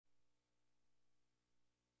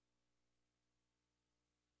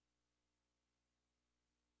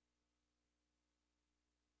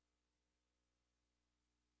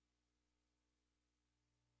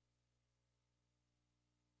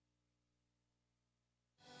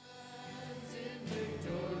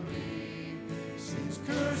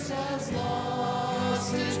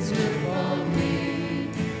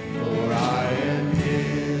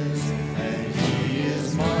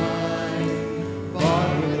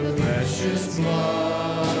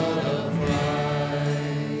blood of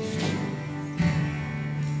Christ.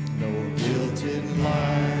 No guilt in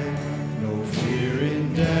life, no fear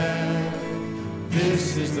in death.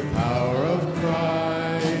 This is the power of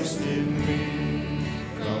Christ in me.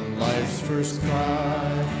 From life's first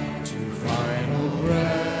cry to final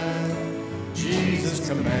breath, Jesus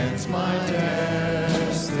commands my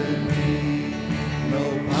destiny. No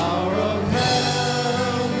power of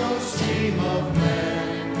hell, no scheme of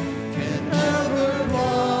man can ever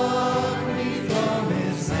pluck me from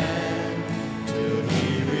his hand till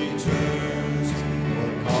he returns or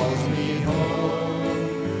calls me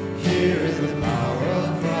home. Here in the power of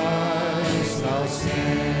Christ I'll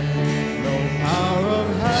stand. No power of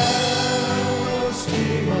hell, no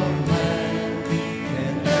scheme of man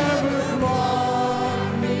can ever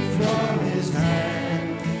pluck me from his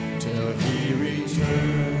hand till he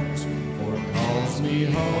returns or calls me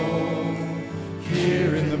home.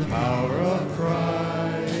 Here in the power of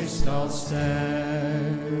Christ I'll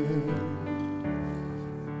stand.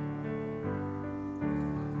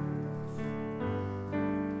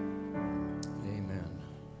 Amen.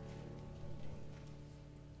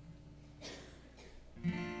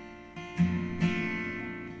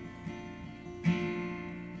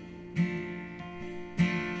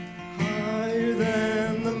 Higher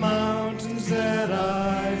than the mountains that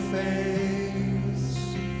I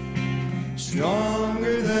face,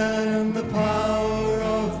 stronger than the power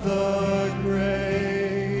of the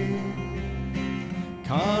grave,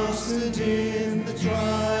 constant in the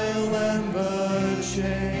trial and the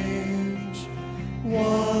change,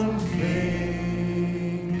 one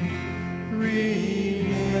thing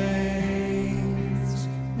remains,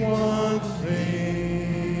 one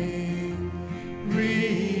thing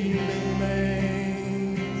remains.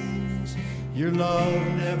 Your love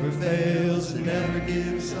never fails, it never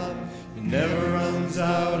gives up, it never runs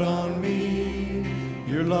out on me.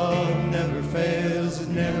 Your love never fails, it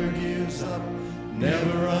never gives up,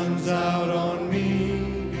 never runs out on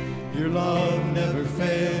me. Your love never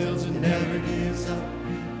fails, it never gives up,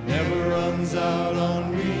 never runs out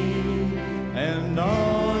on me. And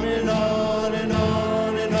on and on and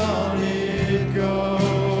on and on it goes.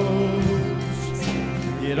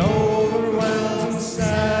 It overwhelms,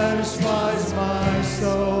 satisfies my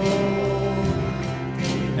soul,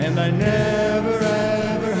 and I never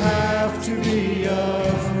ever have to be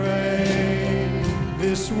afraid.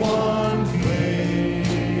 This one thing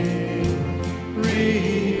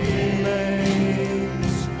remains,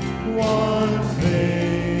 one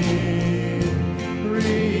thing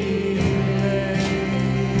remains.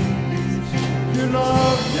 Your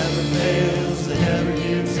love never fails, it never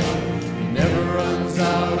gives up, it never runs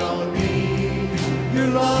out on me. Your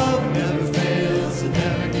love never fails, it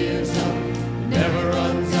never gives up, it never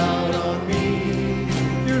runs out on me.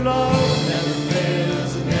 Your love never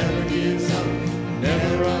fails, it never gives up,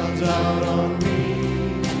 never runs out on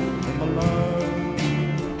me. I'm alone.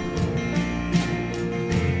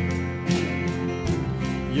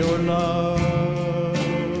 Your love.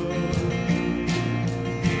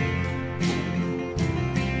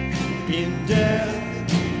 In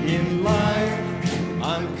death, in life,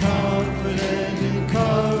 I'm confident and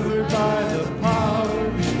covered by the power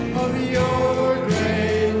of your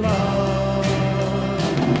great love.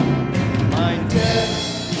 My debt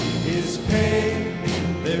is paid,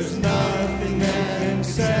 there's nothing that can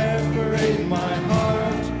separate my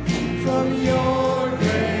heart from your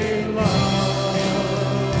great love.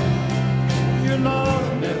 Your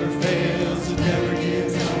love never fails, it never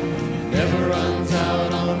gives up, never runs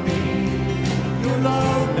out on me. Your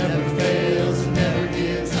love never fails, it never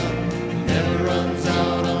gives up, never runs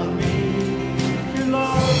out on me. Your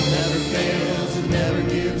love never fails, it never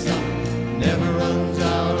gives up, never runs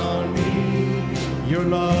out on me. Your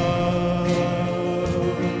love,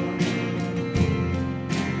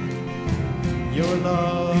 your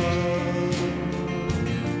love.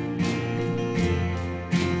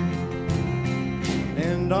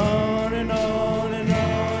 And on and on and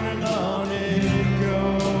on and on it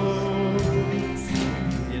goes.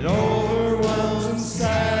 It overwhelms,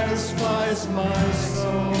 satisfies my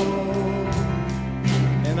soul,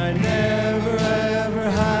 and I never ever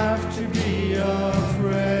have to be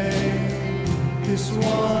afraid. This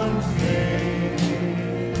one thing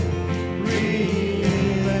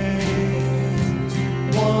remains,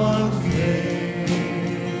 one thing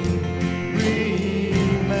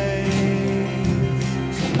remains.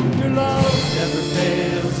 Your love never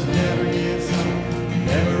fails, it never gives up,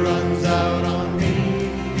 never runs out on me.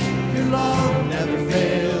 Your love never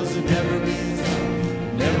fails, it never gives up,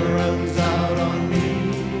 never runs out on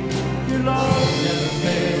me. Your love never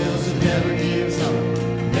fails, it never gives up,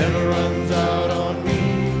 never runs out.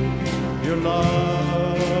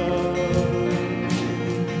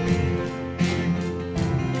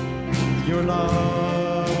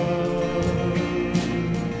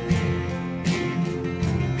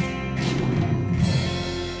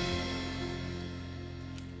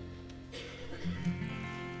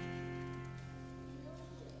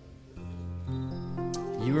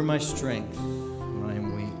 my strength when I am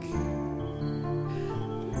weak.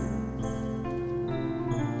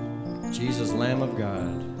 Jesus, Lamb of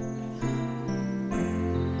God.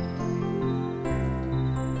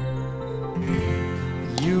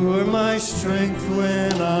 You are my strength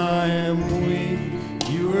when I am weak.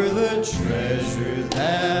 You are the treasure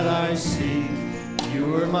that I seek.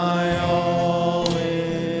 You are my all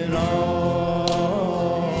in all.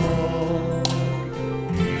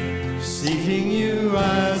 Seeking you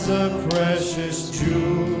as a precious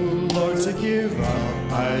jewel, Lord, to give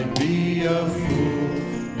up I'd be a fool.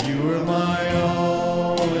 You are my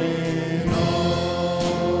all in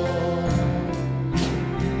all.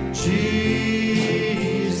 Jesus,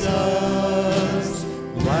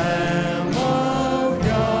 Lamb of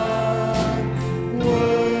God,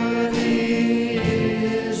 worthy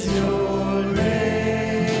is your name.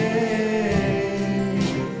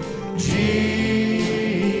 Jesus,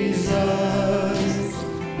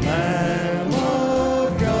 Lamb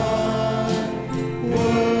of God,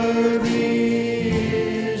 worthy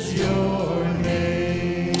is your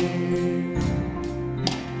name.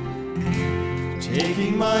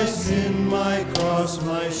 Taking my sin, my cross,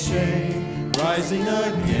 my shame, rising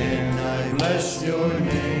again, I bless your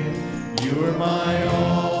name. You are my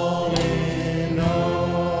all in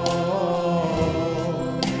all.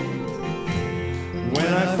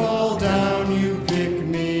 When I fall down, you pick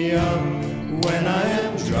me up. When I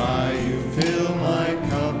am dry, you fill my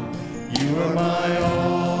cup. You are my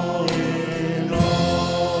all in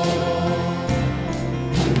all.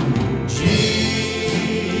 Jesus,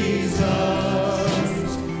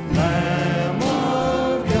 Lamb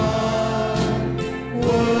of God,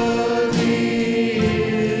 worthy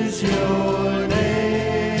is your name.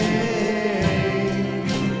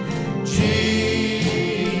 Jesus,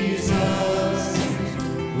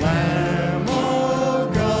 Lamb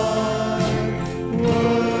of God,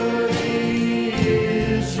 worthy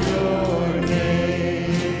is your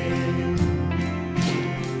name.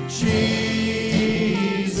 Jesus,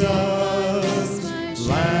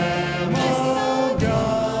 Lamb of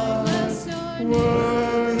God,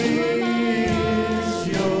 worthy is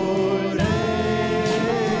your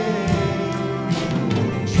name.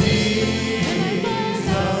 Jesus,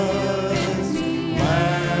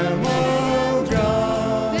 Lamb of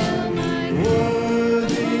God,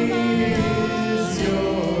 worthy is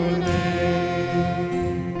your name.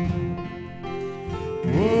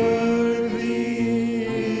 Worthy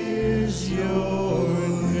is your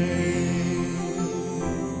name.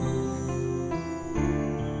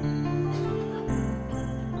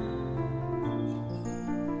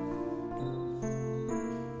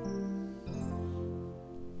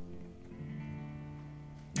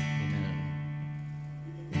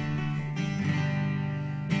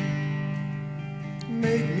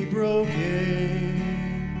 Make me broken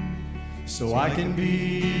so I can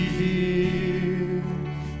be here,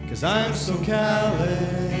 'cause I'm so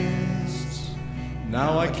calloused,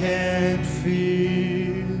 now I can't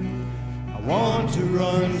feel. I want to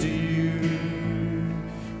run to you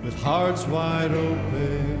with hearts wide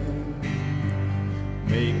open.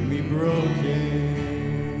 Make me broken.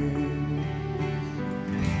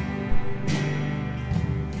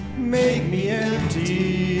 Make me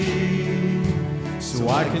empty so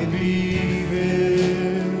I can be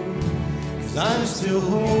filled, 'cause I'm still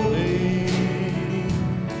holding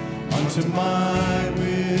unto my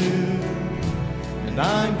will, and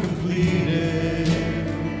I'm completed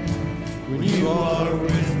when you are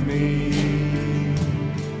with me.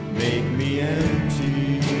 Make me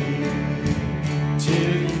empty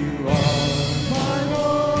till you are my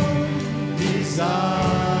one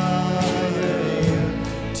desire,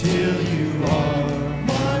 till you are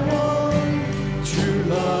my one true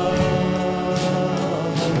love,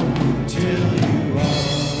 till you are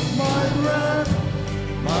my breath,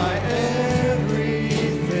 my everything.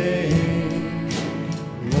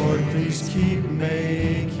 Lord, please keep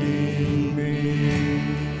making me.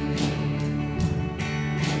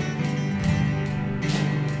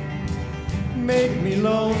 Make me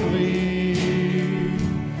lonely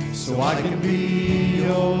so I can be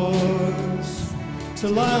yours,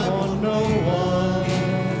 till I want no one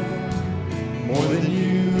more than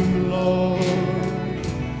you, Lord.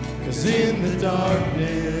 'Cause in the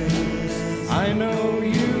darkness I know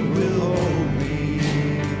you will hold me.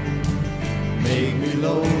 Make me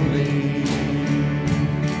lonely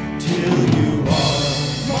till you are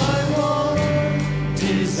my one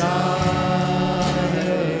desire,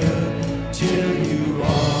 till you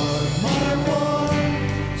are my one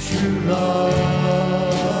true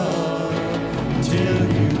love, till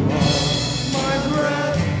you are my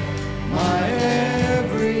breath, my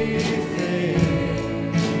everything.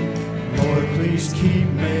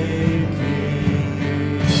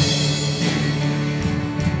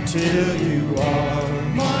 till you are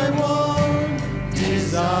my one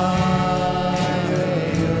desire,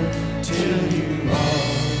 till you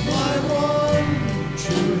are my one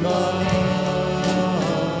true love,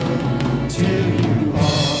 till you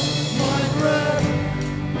are my breath,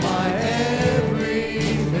 my everything.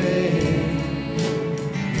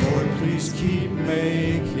 Lord, please keep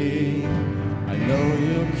making. I know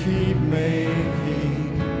you'll keep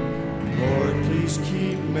making. Lord, please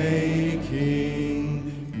keep making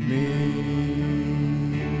me.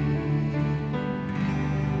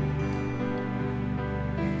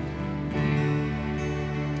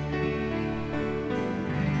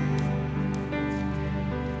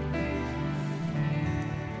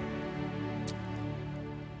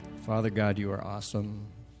 Father God, you are awesome.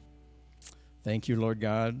 Thank you, Lord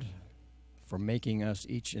God, for making us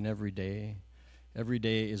each and every day. Every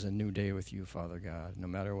day is a new day with you, Father God, no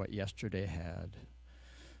matter what yesterday had.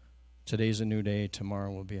 Today's a new day,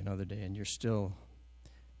 tomorrow will be another day, and you're still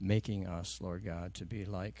making us, Lord God, to be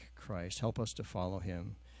like Christ. Help us to follow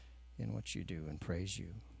him in what you do and praise you.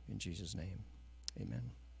 In Jesus' name,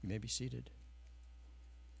 amen. You may be seated.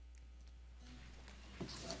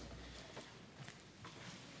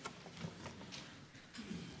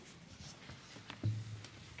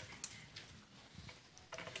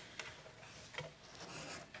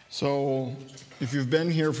 So, if you've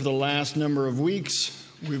been here for the last number of weeks,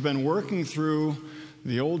 we've been working through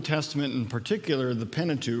the Old Testament, in particular the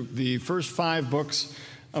Pentateuch, the first 5 books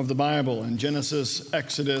of the Bible, in Genesis,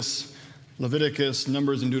 Exodus, Leviticus,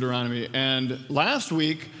 Numbers, and Deuteronomy. And last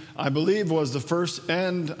week, I believe, was the first,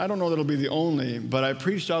 and I don't know that it'll be the only, but I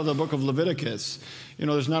preached out of the book of Leviticus. You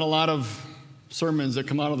know, there's not a lot of sermons that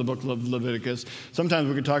come out of the book of Leviticus. Sometimes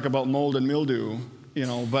we could talk about mold and mildew, you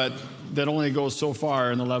know, but that only goes so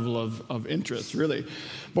far in the level of interest, really.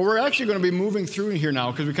 But we're actually going to be moving through here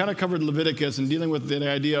now because we kind of covered Leviticus and dealing with the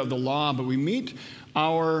idea of the law, but we meet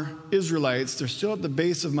our Israelites. They're still at the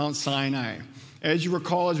base of Mount Sinai. As you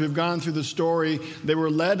recall, as we've gone through the story, they were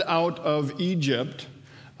led out of Egypt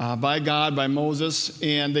by God, by Moses,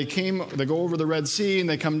 and they go over the Red Sea, and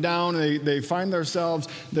they come down, and they find themselves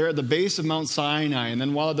there at the base of Mount Sinai. And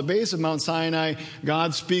then while at the base of Mount Sinai,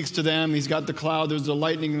 God speaks to them. He's got the cloud, there's the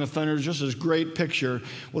lightning and the thunder, just this great picture.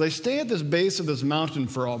 Well, they stay at this base of this mountain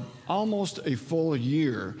for almost a full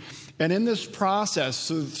year. And in this process,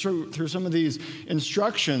 through some of these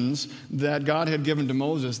instructions that God had given to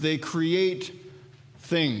Moses, they create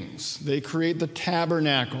things. They create the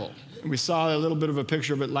tabernacle. We saw a little bit of a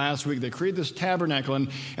picture of it last week. They create this tabernacle,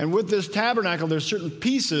 and with this tabernacle, there's certain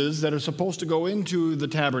pieces that are supposed to go into the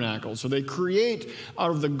tabernacle. So they create out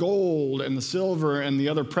of the gold and the silver and the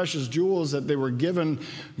other precious jewels that they were given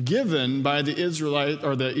by the Israelites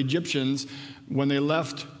or the Egyptians when they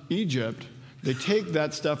left Egypt. They take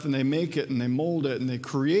that stuff and they make it and they mold it and they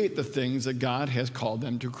create the things that God has called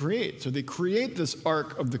them to create. So they create this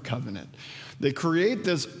Ark of the Covenant. They create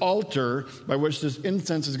this altar by which this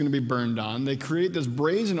incense is going to be burned on. They create this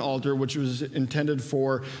brazen altar, which was intended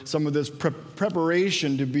for some of this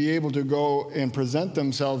preparation to be able to go and present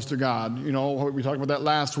themselves to God. You know, we talked about that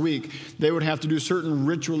last week. They would have to do certain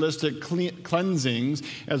ritualistic cleansings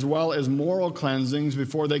as well as moral cleansings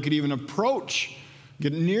before they could even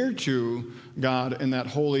get near to God in that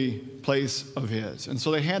holy place of his. And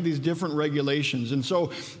so they had these different regulations. And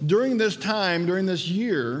so during this time, during this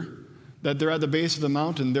year that they're at the base of the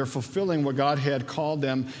mountain, they're fulfilling what God had called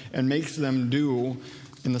them and makes them do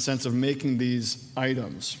in the sense of making these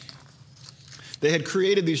items. They had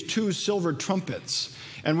created these 2 silver trumpets.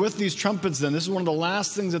 And with these trumpets, then, this is one of the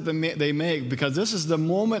last things that they make, because this is the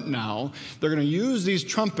moment now. They're going to use these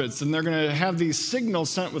trumpets, and they're going to have these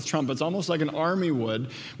signals sent with trumpets, almost like an army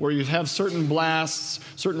would, where you have certain blasts,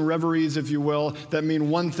 certain reveries, if you will, that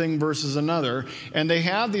mean one thing versus another. And they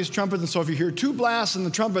have these trumpets, and so if you hear 2 blasts in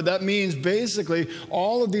the trumpet, that means basically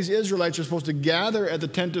all of these Israelites are supposed to gather at the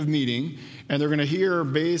tent of meeting, and they're going to hear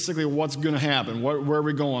basically what's going to happen, where are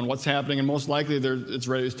we going, what's happening, and most likely it's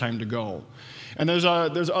ready, it's time to go. And there's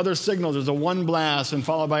other signals. There's a 1 blast and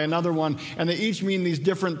followed by another one, and they each mean these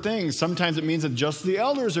different things. Sometimes it means that just the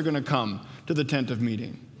elders are going to come to the tent of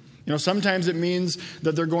meeting. You know, sometimes it means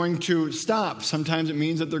that they're going to stop. Sometimes it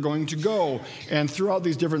means that they're going to go. And throughout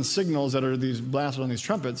these different signals that are these blasted on these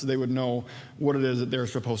trumpets, they would know what it is that they're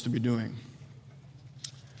supposed to be doing.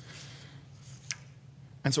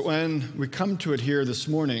 And so when we come to it here this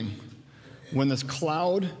morning, when this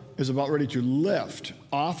cloud is about ready to lift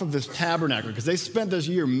off of this tabernacle, because they spent this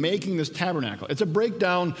year making this tabernacle. It's a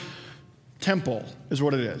breakdown temple is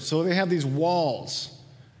what it is. So they have these walls,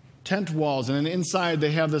 tent walls, and then inside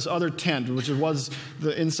they have this other tent, which was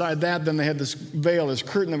the inside that. Then they had this veil, this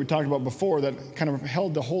curtain that we talked about before, that kind of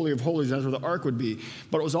held the Holy of Holies. That's where the ark would be.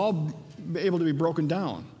 But it was all able to be broken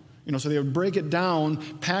down. So they would break it down,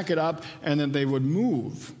 pack it up, and then they would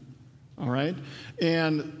move. All right?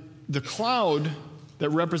 And the cloud that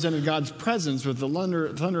represented God's presence with the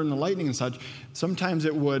thunder and the lightning and such, sometimes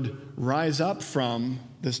it would rise up from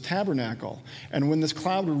this tabernacle. And when this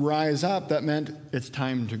cloud would rise up, that meant it's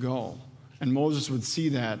time to go. And Moses would see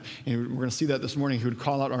that, and we're going to see that this morning. He would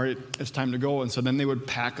call out, all right, it's time to go. And so then they would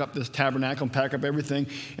pack up this tabernacle and pack up everything,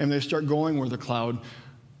 and they start going where the cloud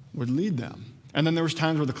would lead them. And then there was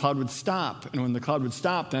times where the cloud would stop. And when the cloud would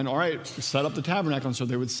stop, then, all right, set up the tabernacle. And so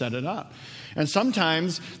they would set it up. And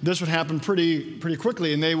sometimes this would happen pretty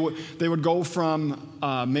quickly. And they would go from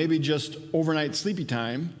maybe just overnight sleepy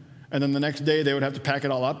time, and then the next day they would have to pack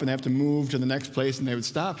it all up and they have to move to the next place, and they would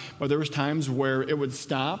stop. But there was times where it would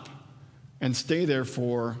stop and stay there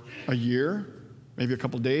for a year, maybe a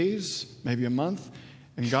couple days, maybe a month.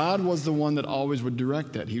 And God was the one that always would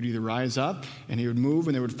direct that. He would either rise up and he would move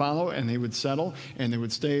and they would follow and they would settle and they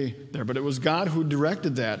would stay there. But it was God who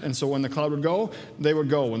directed that. And so when the cloud would go, they would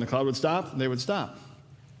go. When the cloud would stop, they would stop.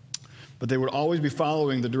 But they would always be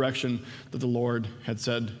following the direction that the Lord had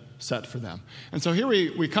set for them. And so here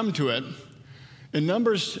we come to it in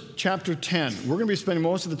Numbers chapter 10. We're going to be spending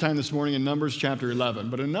most of the time this morning in Numbers chapter 11.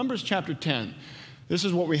 But in Numbers chapter 10, this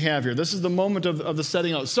is what we have here. This is the moment of the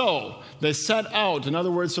setting out. So they set out. In other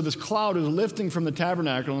words, so this cloud is lifting from the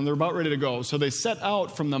tabernacle, and they're about ready to go. So they set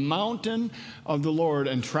out from the mountain of the Lord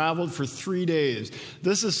and traveled for 3 days.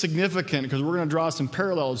 This is significant because we're going to draw some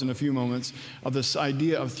parallels in a few moments of this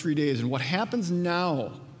idea of 3 days. And what happens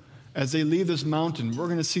now as they leave this mountain, we're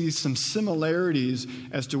going to see some similarities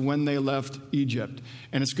as to when they left Egypt.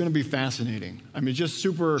 And it's going to be fascinating. I mean, just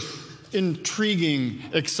super intriguing,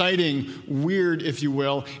 exciting, weird, if you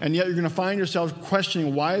will, and yet you're going to find yourself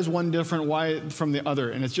questioning why is one different, why from the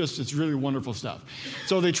other, and it's really wonderful stuff.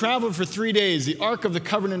 So they traveled for 3 days. The ark of the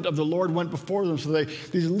covenant of the Lord went before them. So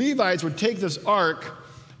these Levites would take this ark,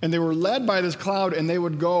 and they were led by this cloud, and they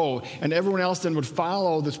would go, and everyone else then would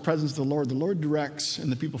follow this presence of the Lord. The Lord directs,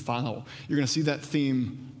 and the people follow. You're going to see that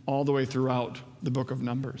theme all the way throughout the book of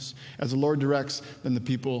Numbers. As the Lord directs, then the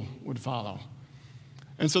people would follow.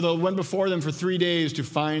 And so they went before them for 3 days to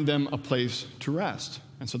find them a place to rest.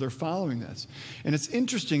 And so they're following this. And it's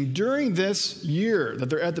interesting, during this year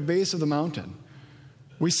that they're at the base of the mountain,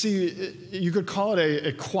 we see, you could call it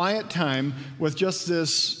a quiet time with just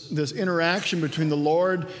this interaction between the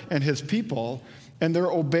Lord and his people, and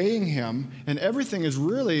they're obeying him, and everything is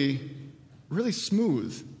really, really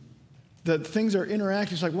smooth. That things are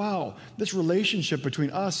interacting. It's like, wow, this relationship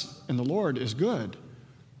between us and the Lord is good.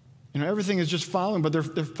 Everything is just following, but they're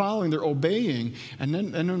following, they're obeying, and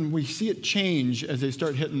then we see it change as they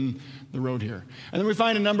start hitting the road here. And then we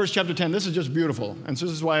find in Numbers chapter 10, this is just beautiful, and so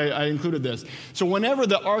this is why I included this. So whenever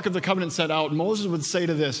the Ark of the Covenant set out, Moses would say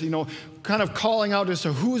to this, kind of calling out as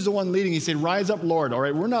to who's the one leading. He'd say, rise up, Lord, all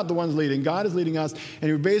right? We're not the ones leading. God is leading us, and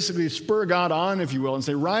he would basically spur God on, if you will, and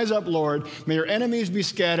say, rise up, Lord, may your enemies be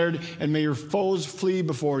scattered, and may your foes flee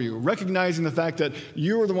before you, recognizing the fact that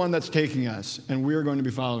you are the one that's taking us, and we are going to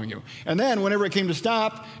be following you. And then whenever it came to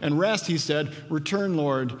stop and rest, he said, return,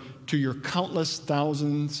 Lord, to your countless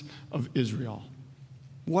thousands of Israel.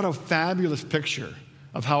 What a fabulous picture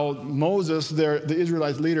of how Moses, the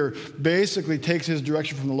Israelites' leader, basically takes his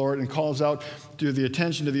direction from the Lord and calls out to the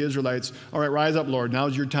attention to the Israelites, all right, rise up, Lord,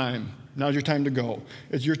 now's your time. Now's your time to go.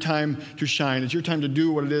 It's your time to shine. It's your time to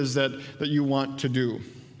do what it is that you want to do.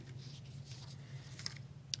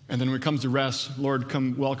 And then when it comes to rest, Lord,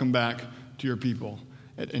 welcome back to your people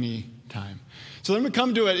at any time. So then we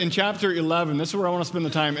come to it in chapter 11. This is where I want to spend the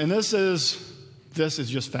time. And this is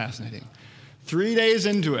just fascinating. 3 days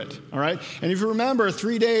into it, all right? And if you remember,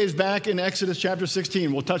 3 days back in Exodus chapter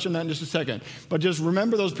 16, we'll touch on that in just a second. But just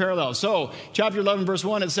remember those parallels. So chapter 11, verse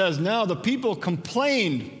 1, it says, now the people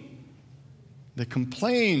complained. They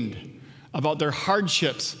complained about their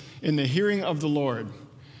hardships in the hearing of the Lord.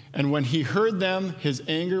 And when he heard them, his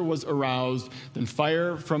anger was aroused. Then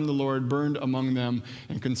fire from the Lord burned among them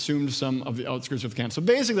and consumed some of the outskirts of the camp. So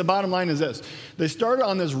basically, the bottom line is this. They started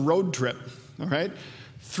on this road trip, all right?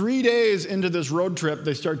 3 days into this road trip,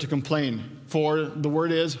 they start to complain for, the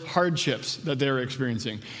word is, hardships that they're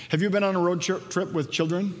experiencing. Have you been on a road trip with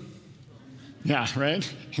children? Yeah,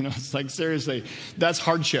 right? It's like, seriously, that's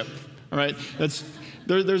hardship, all right?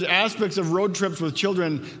 There's aspects of road trips with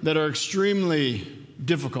children that are extremely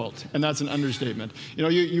difficult, and that's an understatement.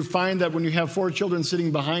 You find that when you have 4 children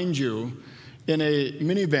sitting behind you in a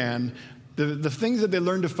minivan, The things that they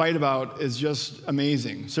learn to fight about is just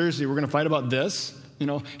amazing. Seriously, we're going to fight about this?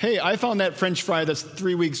 Hey, I found that French fry that's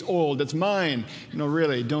 3 weeks old. That's mine.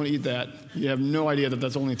 Really, don't eat that. You have no idea that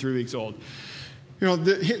that's only 3 weeks old.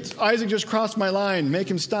 Isaac just crossed my line. Make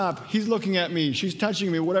him stop. He's looking at me. She's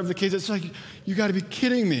touching me. Whatever the case, it's like, you got to be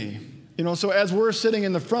kidding me. So as we're sitting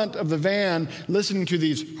in the front of the van listening to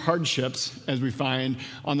these hardships, as we find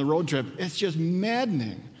on the road trip, it's just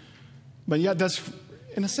maddening. But yet that's,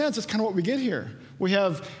 in a sense, that's kind of what we get here. We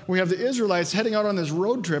have the Israelites heading out on this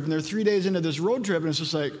road trip, and they're 3 days into this road trip, and it's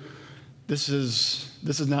just like, this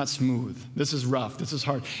is not smooth. This is rough. This is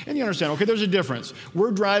hard. And you understand, okay, there's a difference.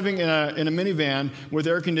 We're driving in a minivan with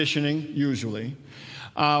air conditioning, usually.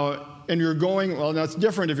 And you're going, well, that's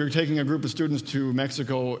different if you're taking a group of students to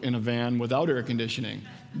Mexico in a van without air conditioning.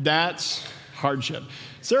 That's hardship.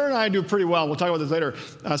 Sarah and I do pretty well. We'll talk about this later.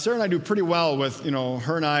 Sarah and I do pretty well with,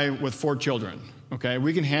 her and I with 4 children. Okay,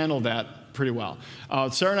 we can handle that pretty well.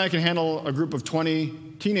 Sarah and I can handle a group of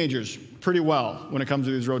 20 teenagers pretty well when it comes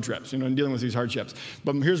to these road trips, and dealing with these hardships.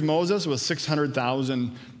 But here's Moses with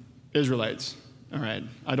 600,000 Israelites. All right,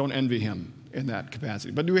 I don't envy him in that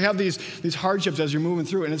capacity. But do we have these hardships as you're moving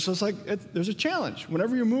through? And it's just like, there's a challenge.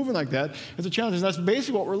 Whenever you're moving like that, it's a challenge. And that's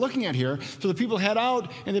basically what we're looking at here. So the people head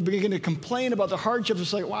out, and they begin to complain about the hardships.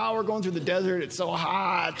 It's like, wow, we're going through the desert. It's so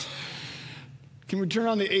hot. Can we turn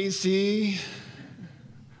on the AC?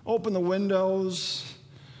 Open the windows?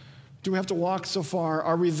 Do we have to walk so far?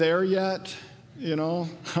 Are we there yet?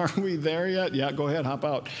 Are we there yet? Yeah, go ahead, hop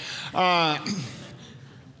out.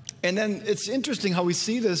 And then it's interesting how we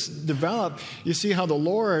see this develop. You see how the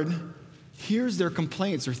Lord hears their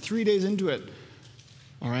complaints. They're 3 days into it,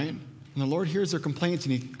 all right? And the Lord hears their complaints,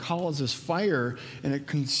 and he calls this fire, and it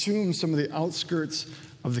consumes some of the outskirts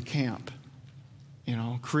of the camp.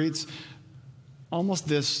 Creates almost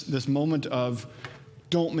this moment of,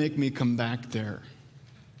 don't make me come back there.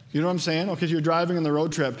 You know what I'm saying? Okay, so you're driving on the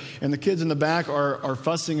road trip, and the kids in the back are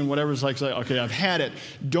fussing and whatever. It's like, okay, I've had it.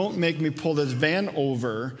 Don't make me pull this van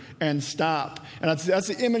over and stop. And that's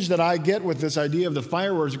the image that I get with this idea of the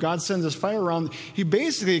fireworks. God sends this fire around. He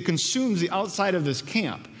basically consumes the outside of this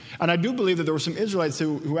camp. And I do believe that there were some Israelites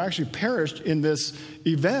who actually perished in this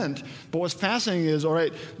event. But what's fascinating is, all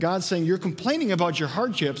right, God's saying, you're complaining about your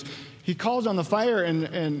hardships. He calls on the fire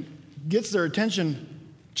and gets their attention.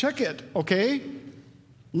 Check it, okay?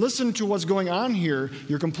 Listen to what's going on here.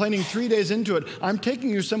 You're complaining 3 days into it. I'm taking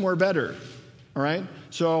you somewhere better, all right?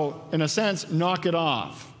 So, in a sense, knock it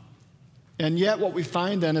off. And yet what we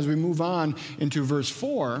find then as we move on into verse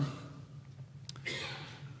 4,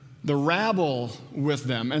 the rabble with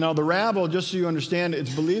them. And now the rabble, just so you understand,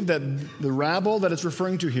 it's believed that the rabble that it's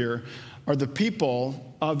referring to here are the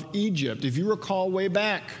people of Egypt. If you recall way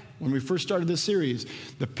back when we first started this series,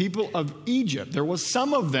 the people of Egypt, there was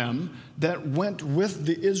some of them that went with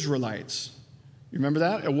the Israelites. You remember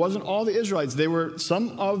that? It wasn't all the Israelites.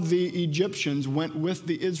 Some of the Egyptians went with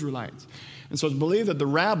the Israelites. And so it's believed that the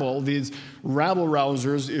rabble, these rabble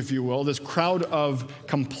rousers, if you will, this crowd of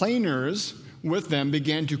complainers with them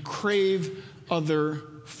began to crave other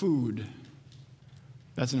food.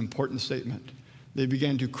 That's an important statement. They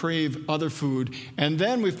began to crave other food. And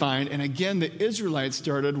then we find, and again, the Israelites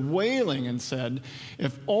started wailing and said,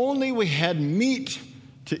 if only we had meat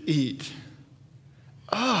to eat.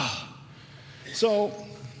 So,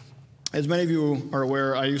 as many of you are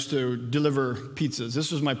aware, I used to deliver pizzas.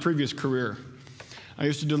 This was my previous career. I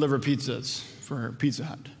used to deliver pizzas for Pizza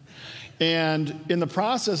Hut. And in the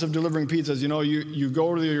process of delivering pizzas, you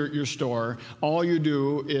go to your store. All you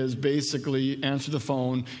do is basically answer the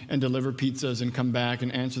phone and deliver pizzas and come back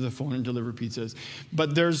and answer the phone and deliver pizzas.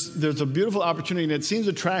 But there's a beautiful opportunity, and it seems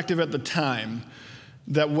attractive at the time,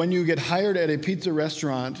 that when you get hired at a pizza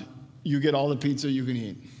restaurant, you get all the pizza you can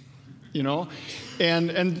eat.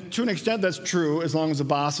 And to an extent that's true as long as the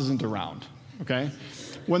boss isn't around, okay?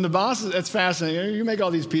 When the boss is, it's fascinating. You make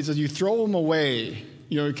all these pizzas, you throw them away.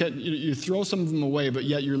 You throw some of them away, but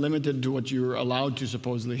yet you're limited to what you're allowed to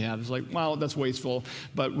supposedly have. It's like, wow, that's wasteful,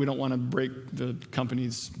 but we don't want to break the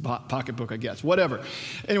company's pocketbook, I guess. Whatever.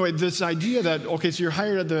 Anyway, this idea that, okay, so you're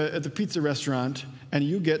hired at the pizza restaurant, and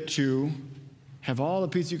you get to have all the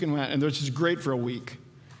pizza you can want, and this is great for a week.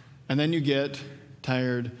 And then you get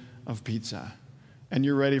tired of pizza, and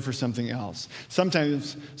you're ready for something else.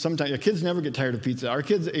 Sometimes kids never get tired of pizza. Our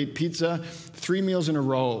kids ate pizza 3 meals in a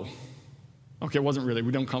row. Okay, it wasn't really.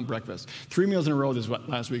 We don't count breakfast. 3 meals in a row this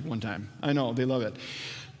last week one time. I know, they love it.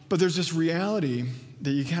 But there's this reality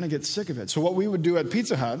that you kind of get sick of it. So what we would do at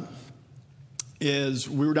Pizza Hut is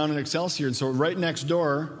we were down in Excelsior, and so right next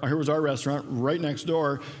door, here was our restaurant, right next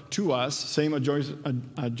door to us, same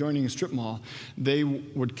adjoining strip mall, they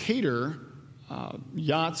would cater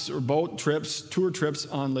yachts or boat trips, tour trips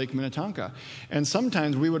on Lake Minnetonka. And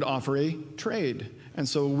sometimes we would offer a trade. And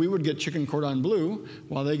so we would get chicken cordon bleu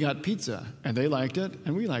while they got pizza. And they liked it,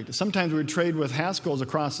 and we liked it. Sometimes we would trade with Haskell's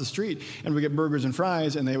across the street, and we'd get burgers and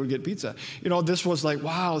fries, and they would get pizza. You know, this was like,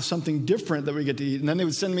 wow, something different that we get to eat. And then they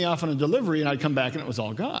would send me off on a delivery, and I'd come back, and it was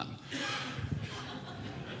all gone.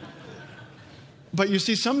 But you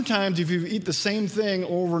see, sometimes if you eat the same thing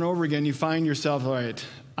over and over again, you find yourself, all right,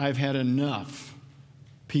 I've had enough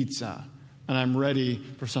pizza, and I'm ready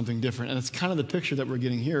for something different. And it's kind of the picture that we're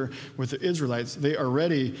getting here with the Israelites. They are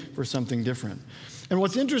ready for something different. And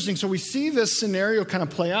what's interesting, so we see this scenario kind of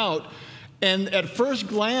play out, and at first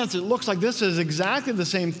glance, it looks like this is exactly the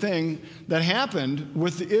same thing that happened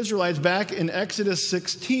with the Israelites back in Exodus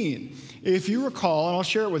 16. If you recall, and I'll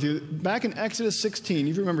share it with you, back in Exodus 16,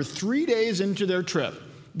 you remember 3 days into their trip.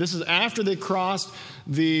 This is after they crossed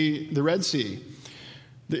the Red Sea.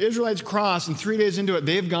 The Israelites cross, and 3 days into it,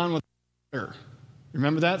 they've gone without water.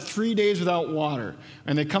 Remember that? 3 days without water.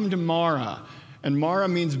 And they come to Marah. And Marah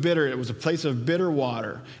means bitter. It was a place of bitter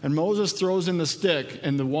water. And Moses throws in the stick,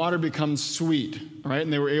 and the water becomes sweet, right?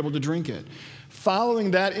 And they were able to drink it.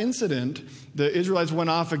 Following that incident, the Israelites went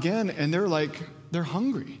off again, and they're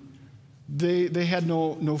hungry. They had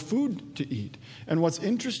no food to eat. And what's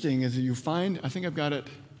interesting is that you find, I think I've got it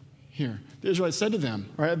here. The Israelites said to them,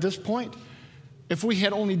 right, at this point, if we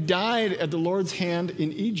had only died at the Lord's hand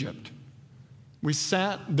in Egypt, we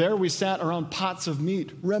sat around pots of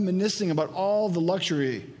meat, reminiscing about all the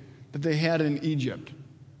luxury that they had in Egypt.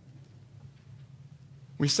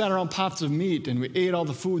 We sat around pots of meat and we ate all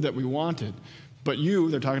the food that we wanted. But you,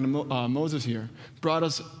 they're talking to Moses here, brought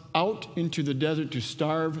us out into the desert to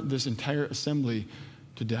starve this entire assembly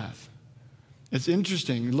to death. It's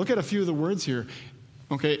interesting. Look at a few of the words here.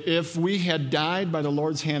 Okay, if we had died by the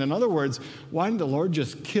Lord's hand, in other words, why didn't the Lord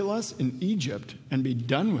just kill us in Egypt and be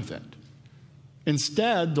done with it?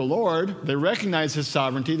 Instead, the Lord, they recognized his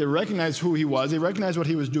sovereignty, they recognized who he was, they recognized what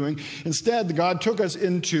he was doing. Instead, God took us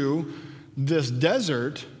into this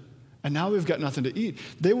desert, and now we've got nothing to eat.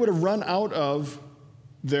 They would have run out of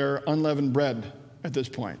their unleavened bread at this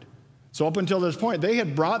point. So up until this point, they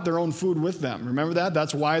had brought their own food with them. Remember that?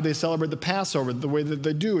 That's why they celebrate the Passover the way that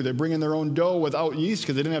they do. They bring in their own dough without yeast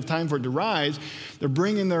because they didn't have time for it to rise. They're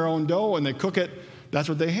bringing their own dough and they cook it. That's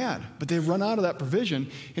what they had. But they've run out of that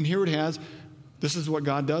provision. And here it has, this is what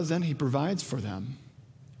God does then. He provides for them.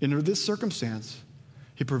 In this circumstance,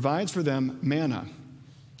 he provides for them manna.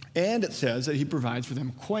 And it says that he provides for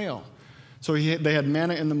them quail. So they had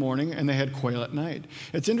manna in the morning and they had quail at night.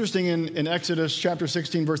 It's interesting in Exodus chapter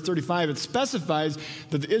 16, verse 35, it specifies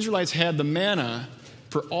that the Israelites had the manna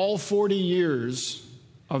for all 40 years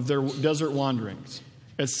of their desert wanderings.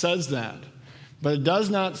 It says that. But it does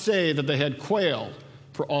not say that they had quail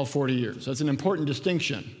for all 40 years. That's an important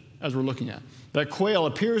distinction as we're looking at. That quail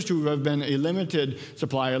appears to have been a limited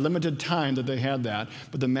supply, a limited time that they had that,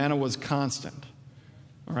 but the manna was constant.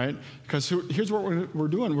 All right? Because here's what we're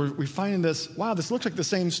doing. We're finding this, wow, this looks like the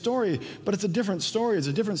same story, but it's a different story. It's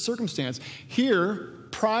a different circumstance. Here,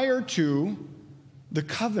 prior to the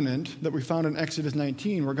covenant that we found in Exodus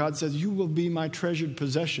 19, where God says, you will be my treasured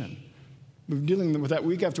possession. We're dealing with that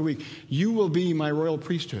week after week. You will be my royal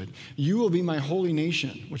priesthood. You will be my holy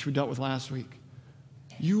nation, which we dealt with last week.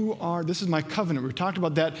 This is my covenant. We talked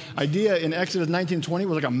about that idea in Exodus 19:20. It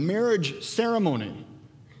was like a marriage ceremony.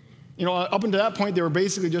 You know, up until that point, they were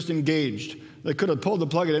basically just engaged. They could have pulled the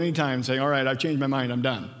plug at any time saying, all right, I've changed my mind, I'm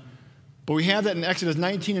done. But we have that in Exodus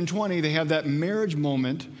 19 and 20. They have that marriage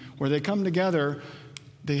moment where they come together,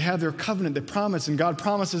 they have their covenant, they promise, and God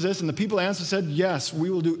promises this, and the people answered, said, yes, we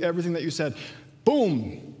will do everything that you said.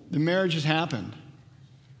 Boom, the marriage has happened.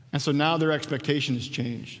 And so now their expectation has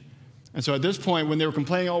changed. And so at this point, when they were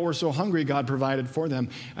complaining, oh, we're so hungry, God provided for them.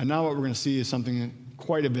 And now what we're going to see is something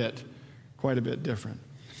quite a bit different.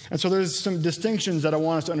 And so there's some distinctions that I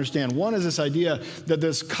want us to understand. One is this idea that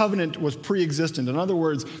this covenant was pre-existent. In other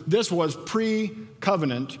words, this was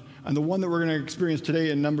pre-covenant, and the one that we're going to experience today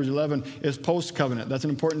in Numbers 11 is post-covenant. That's an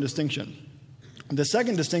important distinction. The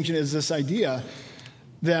second distinction is this idea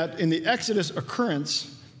that in the Exodus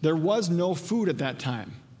occurrence, there was no food at that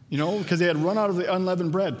time. You know, because they had run out of the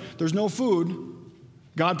unleavened bread. There's no food.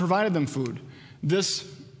 God provided them food.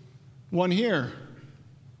 This one here,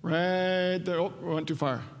 right there, oh, we went too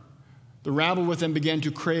far. The rabble with them began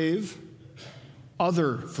to crave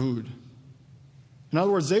other food. In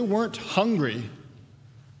other words, they weren't hungry.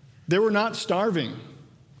 They were not starving.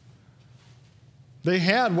 They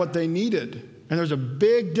had what they needed. And there's a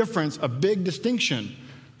big difference, a big distinction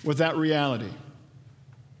with that reality.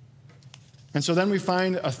 And so then we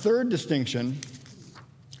find a third distinction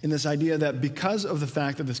in this idea that because of the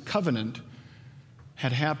fact that this covenant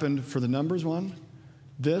had happened for the numbers one,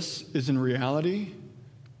 this is in reality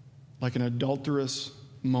like an adulterous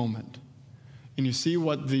moment. And you see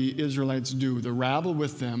what the Israelites do. The rabble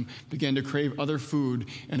with them began to crave other food.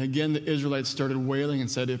 And again, the Israelites started wailing and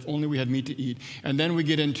said, if only we had meat to eat. And then we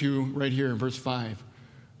get into right here in verse 5.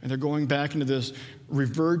 And they're going back into this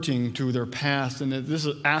reverting to their past. And this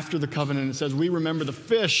is after the covenant. It says, we remember the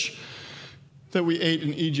fish that we ate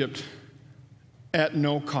in Egypt at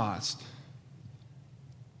no cost.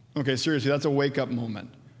 Okay, seriously, that's a wake-up moment.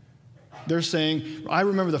 They're saying, I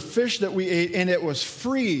remember the fish that we ate, and it was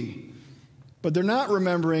free. But they're not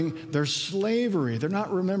remembering their slavery. They're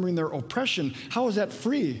not remembering their oppression. How is that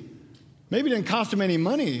free? Maybe it didn't cost them any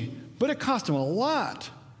money, but it cost them a lot.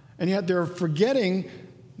 And yet they're forgetting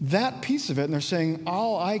that piece of it, and they're saying,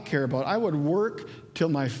 all I care about, I would work till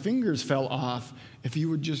my fingers fell off if you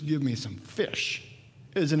would just give me some fish,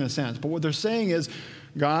 is in a sense. But what they're saying is,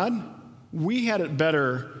 God, we had it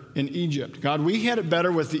better in Egypt. God, we had it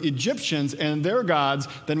better with the Egyptians and their gods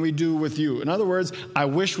than we do with you. In other words, I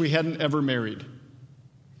wish we hadn't ever married.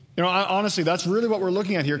 You know, honestly, that's really what we're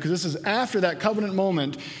looking at here, because this is after that covenant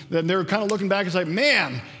moment that they're kind of looking back and saying,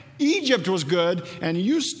 man, Egypt was good and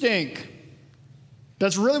you stink.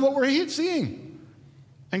 That's really what we're seeing.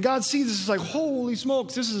 And God sees this as like, holy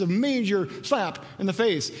smokes, this is a major slap in the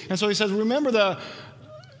face. And so he says, remember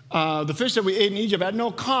the fish that we ate in Egypt at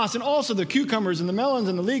no cost, and also the cucumbers and the melons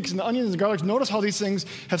and the leeks and the onions and garlics. Notice how these things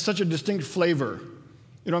have such a distinct flavor.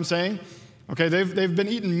 You know what I'm saying? Okay, they've been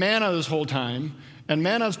eating manna this whole time, and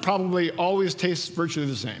manna's probably always tastes virtually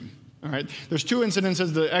the same. All right, there's two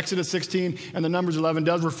incidences. The Exodus 16 and the Numbers 11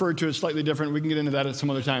 does refer to it slightly different. We can get into that at some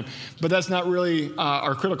other time. But that's not really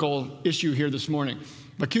our critical issue here this morning.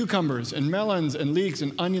 But cucumbers and melons and leeks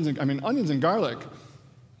and onions and garlic.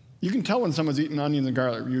 You can tell when someone's eating onions and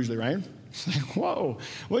garlic usually, right? It's like, whoa,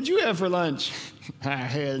 what'd you have for lunch? I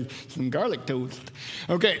had some garlic toast.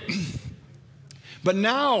 Okay. But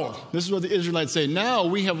now, this is what the Israelites say, now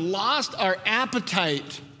we have lost our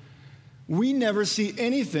appetite. We never see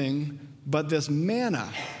anything but this manna.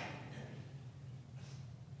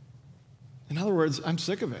 In other words, I'm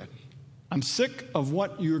sick of it. I'm sick of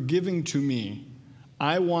what you're giving to me.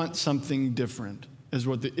 I want something different, is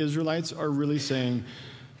what the Israelites are really saying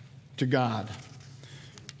to God.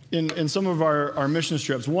 In some of our mission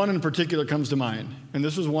trips, one in particular comes to mind. And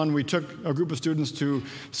this was one we took a group of students to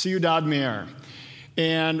Ciudad Mayor.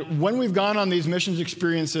 And when we've gone on these missions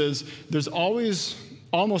experiences, there's almost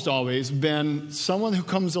always been someone who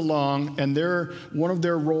comes along, and one of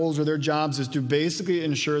their roles or their jobs is to basically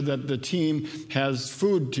ensure that the team has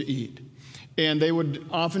food to eat. And they would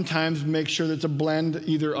oftentimes make sure that it's a blend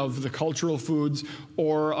either of the cultural foods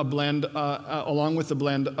or a blend along with the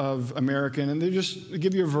blend of American. And they just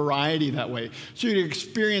give you a variety that way. So you can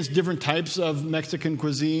experience different types of Mexican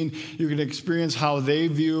cuisine. You can experience how they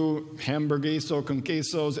view hamburgueso con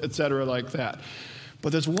quesos, etc., like that.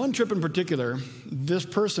 But there's one trip in particular, this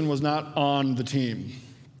person was not on the team.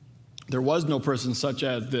 There was no person such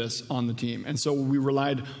as this on the team. And so we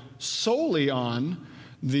relied solely on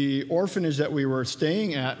the orphanage that we were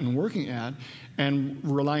staying at and working at, and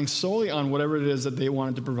relying solely on whatever it is that they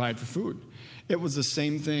wanted to provide for food. It was the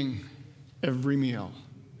same thing every meal.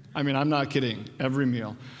 I mean, I'm not kidding. Every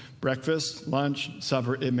meal. Breakfast, lunch,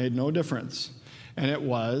 supper, it made no difference. And it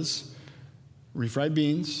was refried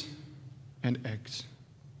beans and eggs.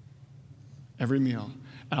 Every meal.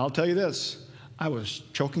 And I'll tell you this, I was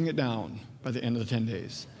choking it down by the end of the 10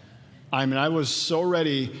 days. I mean, I was so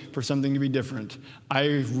ready for something to be different.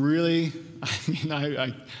 I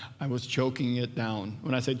was choking it down.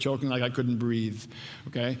 When I say choking, like I couldn't breathe,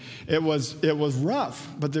 okay? It was rough,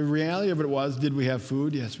 but the reality of it was, did we have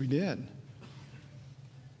food? Yes, we did.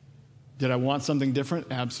 Did I want something different?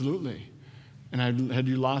 Absolutely. And had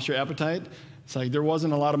you lost your appetite? It's like there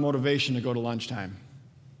wasn't a lot of motivation to go to lunchtime.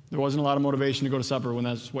 There wasn't a lot of motivation to go to supper when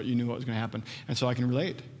that's what you knew what was going to happen. And so I can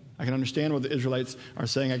relate. I can understand what the Israelites are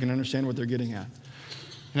saying. I can understand what they're getting at.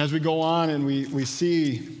 And as we go on and we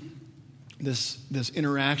see this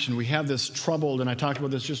interaction, we have this troubled, and I talked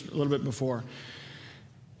about this just a little bit before.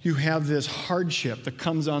 You have this hardship that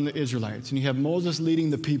comes on the Israelites, and you have Moses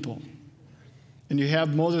leading the people. And you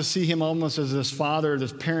have Moses see him almost as this father,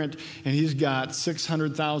 this parent, and he's got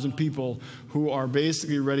 600,000 people who are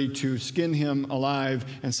basically ready to skin him alive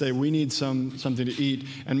and say, we need something to eat.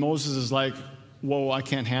 And Moses is like, whoa, I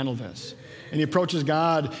can't handle this. And he approaches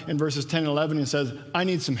God in verses 10 and 11 and says, I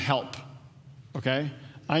need some help, okay?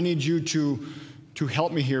 I need you to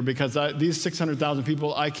help me here because these 600,000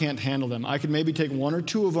 people, I can't handle them. I could maybe take one or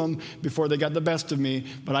two of them before they got the best of me,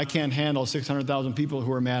 but I can't handle 600,000 people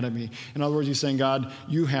who are mad at me. In other words, he's saying, God,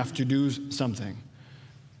 you have to do something.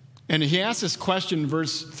 And he asks this question in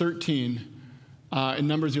verse 13, in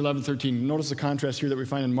Numbers 11:13. Notice the contrast here that we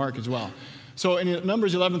find in Mark as well. So in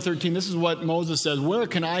Numbers 11:13, this is what Moses says, where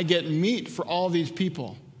can I get meat for all these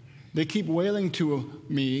people? They keep wailing to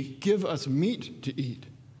me, give us meat to eat.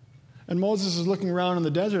 And Moses is looking around in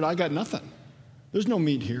the desert. I got nothing. There's no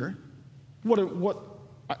meat here. They're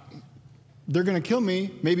going to kill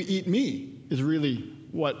me, maybe eat me, is really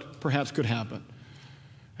what perhaps could happen.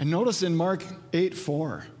 And notice in Mark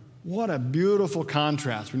 8:4, what a beautiful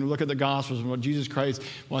contrast when you look at the Gospels and what Jesus Christ,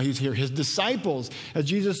 while he's here, his disciples, as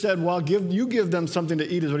Jesus said, well, you give them something to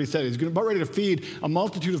eat, is what he said. He's about ready to feed a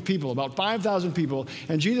multitude of people, about 5,000 people.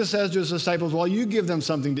 And Jesus says to his disciples, well, you give them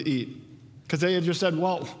something to eat. Because they had just said,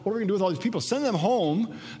 well, what are we going to do with all these people? Send them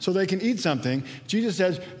home so they can eat something. Jesus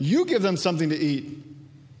says, you give them something to eat.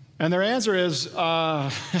 And their answer is,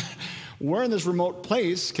 where in this remote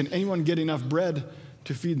place can anyone get enough bread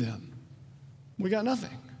to feed them? We got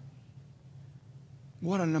nothing.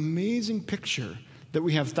 What an amazing picture that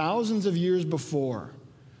we have thousands of years before,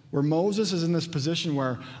 where Moses is in this position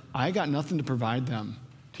where I got nothing to provide them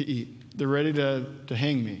to eat. They're ready to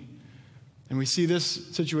hang me. And we see this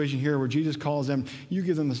situation here where Jesus calls them, you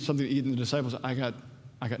give them something to eat, and the disciples, I got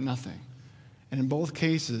nothing. And in both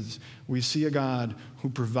cases, we see a God who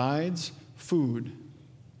provides food,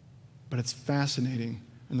 but it's fascinating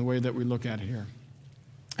in the way that we look at it here.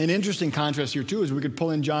 An interesting contrast here, too, is we could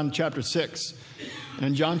pull in John chapter 6. And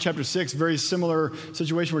in John chapter 6, very similar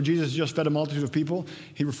situation where Jesus just fed a multitude of people.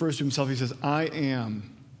 He refers to himself, he says, I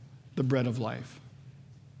am the bread of life.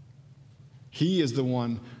 He is the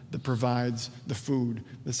one that provides the food,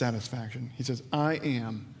 the satisfaction. He says, I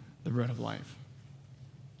am the bread of life.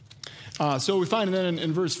 So we find then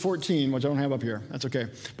in verse 14, which I don't have up here. That's okay.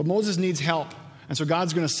 But Moses needs help. And so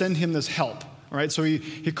God's going to send him this help. All right, so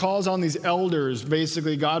he calls on these elders.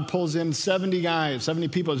 Basically, God pulls in 70 guys, 70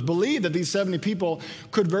 people. It's believed that these 70 people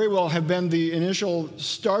could very well have been the initial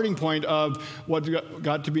starting point of what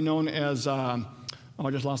got to be known as, I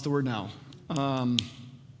just lost the word now, the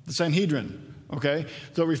Sanhedrin. Okay,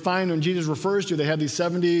 so we find when Jesus refers to, they had these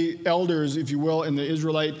 70 elders, if you will, in the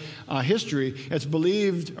Israelite history. It's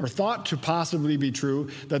believed or thought to possibly be true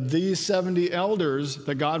that these 70 elders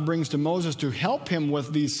that God brings to Moses to help him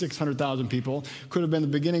with these 600,000 people could have been the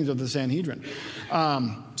beginnings of the Sanhedrin.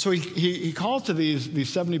 So he calls to these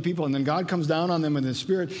 70 people, and then God comes down on them in his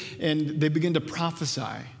spirit, and they begin to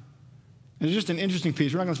prophesy. And it's just an interesting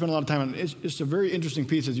piece. We're not going to spend a lot of time on it. It's a very interesting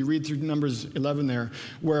piece as you read through Numbers 11 there,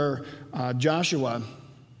 where Joshua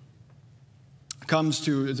comes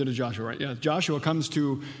to, is it a Joshua, right? Yeah, Joshua comes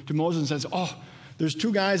to Moses and says, oh, there's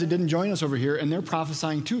two guys that didn't join us over here, and they're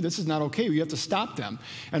prophesying too. This is not okay. You have to stop them.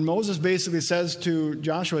 And Moses basically says to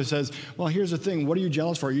Joshua, says, well, here's the thing. What are you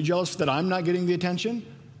jealous for? Are you jealous that I'm not getting the attention?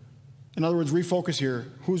 In other words, refocus here.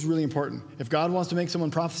 Who's really important? If God wants to make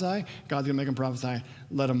someone prophesy, God's going to make them prophesy.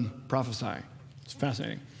 Let them prophesy. It's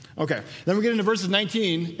fascinating. Okay, then we get into verses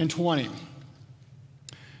 19 and 20.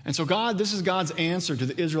 And so this is God's answer to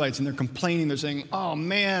the Israelites, and they're complaining. They're saying, oh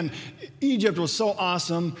man, Egypt was so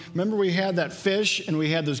awesome. Remember we had that fish, and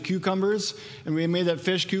we had those cucumbers, and we made that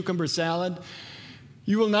fish cucumber salad?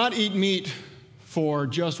 You will not eat meat for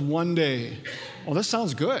just one day. Well, this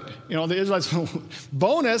sounds good. You know, the Israelites,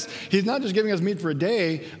 bonus, he's not just giving us meat for a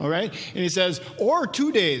day, all right? And he says, or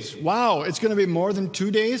 2 days. Wow, it's going to be more than 2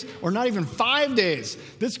 days, or not even 5 days.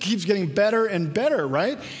 This keeps getting better and better,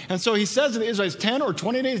 right? And so he says to the Israelites, 10 or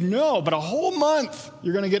 20 days? No, but a whole month,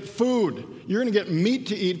 you're going to get food. You're going to get meat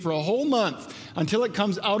to eat for a whole month until it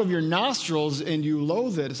comes out of your nostrils and you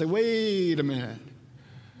loathe it. It's like, wait a minute.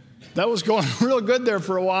 That was going real good there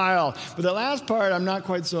for a while. But the last part I'm not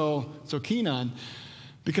quite so keen on,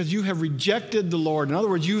 because you have rejected the Lord. In other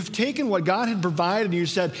words, you've taken what God had provided and you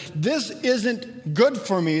said, this isn't good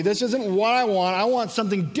for me. This isn't what I want. I want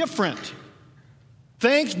something different.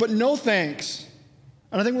 Thanks, but no thanks.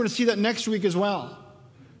 And I think we're going to see that next week as well.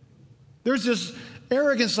 There's this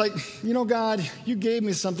arrogance like, you know, God, you gave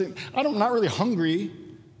me something. I'm not really hungry.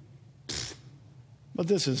 But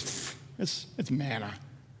this is, it's manna.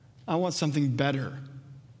 I want something better.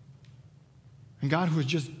 And God, who has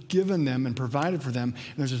just given them and provided for them,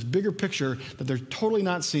 and there's this bigger picture that they're totally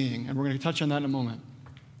not seeing, and we're going to touch on that in a moment.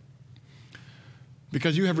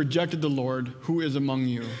 Because you have rejected the Lord who is among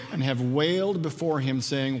you, and have wailed before him,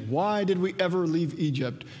 saying, why did we ever leave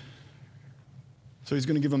Egypt? So he's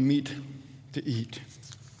going to give them meat to eat.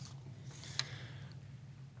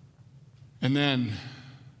 And then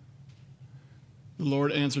The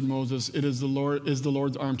Lord answered Moses, is the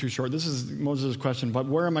Lord's arm too short? This is Moses' question, but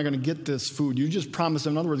where am I going to get this food? You just promised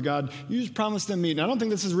them, in other words, God, you just promised them meat. And I don't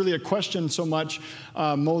think this is really a question so much,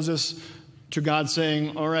 Moses to God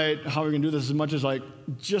saying, all right, how are we going to do this, as much as like,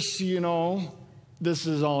 just so you know, this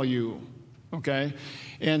is all you, okay?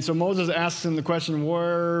 And so Moses asks him the question, how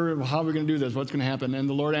are we going to do this? What's going to happen? And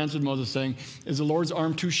the Lord answered Moses saying, is the Lord's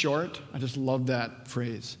arm too short? I just love that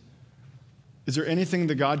phrase. Is there anything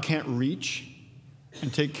that God can't reach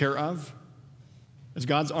and take care of? Is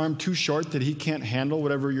God's arm too short that he can't handle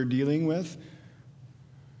whatever you're dealing with?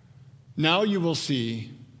 Now you will see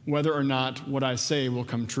whether or not what I say will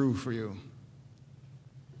come true for you.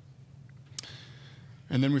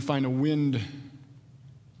 And then we find a wind.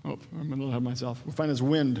 Oh, I'm a little ahead of myself. We find this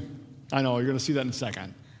wind. I know, you're going to see that in a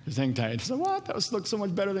second. Just hang tight. So what? That looks so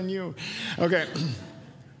much better than you. Okay.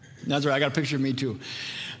 That's right. I got a picture of me too.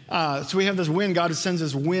 So we have this wind. God sends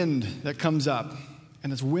this wind that comes up.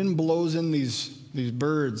 And this wind blows in these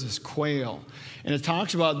birds, this quail. And it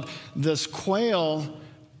talks about this quail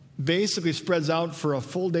basically spreads out for a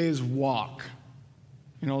full day's walk.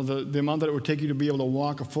 You know, the amount that it would take you to be able to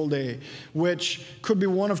walk a full day, which could be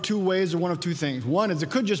one of two ways or one of two things. One is it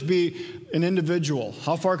could just be an individual.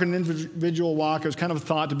 How far can an individual walk? It was kind of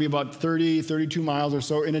thought to be about 30, 32 miles or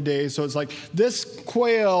so in a day. So it's like this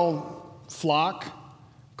quail flock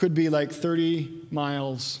could be like 30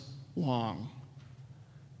 miles long.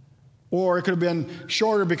 Or it could have been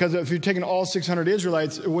shorter, because if you'd taken all 600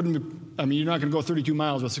 Israelites, it wouldn't be, you're not going to go 32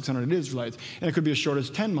 miles with 600 Israelites. And it could be as short as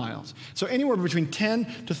 10 miles. So anywhere between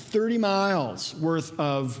 10 to 30 miles worth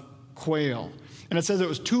of quail. And it says it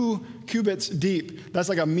was 2 cubits deep. That's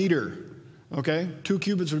like a meter, okay? 2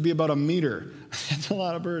 cubits would be about a meter. That's a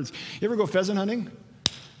lot of birds. You ever go pheasant hunting?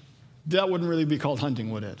 That wouldn't really be called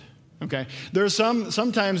hunting, would it? Okay? There's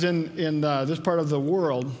sometimes in this part of the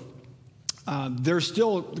world,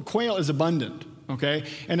 the quail is abundant, okay?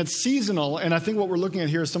 And it's seasonal, and I think what we're looking at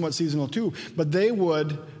here is somewhat seasonal too, but they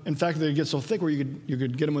would, in fact, they'd get so thick where you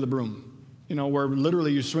could get them with a broom, you know, where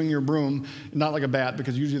literally you swing your broom, not like a bat,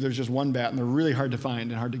 because usually there's just one bat, and they're really hard to find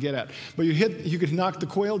and hard to get at. But you could knock the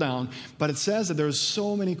quail down, but it says that there's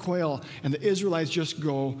so many quail, and the Israelites just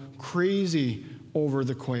go crazy over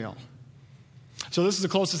the quail. So this is the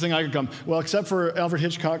closest thing I could come. Well, except for Alfred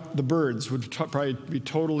Hitchcock, the birds would probably be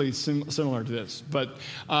totally similar to this. But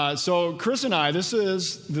so Chris and I,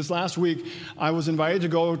 this last week, I was invited to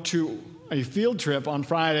go to a field trip on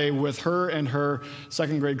Friday with her and her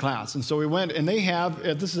second grade class. And so we went, and they have,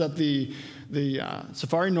 this is at the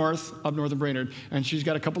Safari North, up north of Brainerd, and she's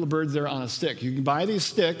got a couple of birds there on a stick. You can buy these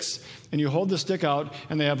sticks, and you hold the stick out,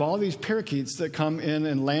 and they have all these parakeets that come in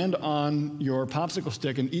and land on your popsicle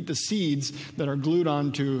stick and eat the seeds that are glued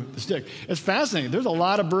onto the stick. It's fascinating. There's a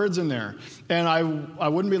lot of birds in there, and I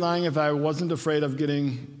wouldn't be lying if I wasn't afraid of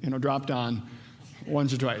getting, dropped on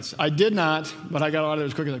once or twice. I did not, but I got out of it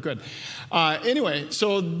as quick as I could. Anyway,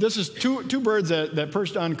 so this is two birds that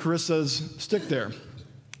perched on Carissa's stick there.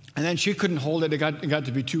 And then she couldn't hold it. It got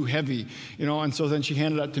to be too heavy, and so then she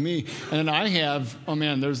handed it to me. And then I have,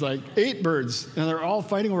 there's like 8 birds, and they're all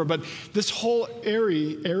fighting over it. But this whole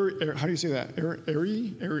area, how do you say that?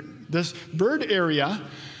 This bird area,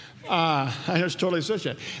 I just totally switched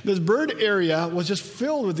it. This bird area was just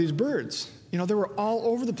filled with these birds. They were all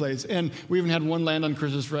over the place. And we even had one land on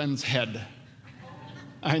Chris's friend's head.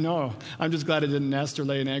 I know. I'm just glad it didn't nest or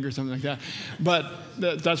lay an egg or something like that. But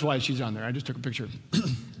that's why she's on there. I just took a picture.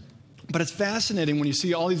 But it's fascinating when you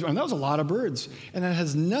see all these, and that was a lot of birds. And it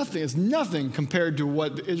has nothing, it's nothing compared to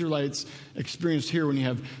what the Israelites experienced here when you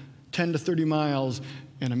have 10 to 30 miles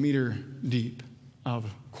and a meter deep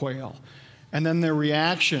of quail. And then their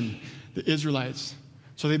reaction, the Israelites.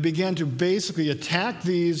 So they began to basically attack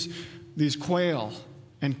these quail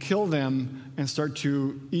and kill them and start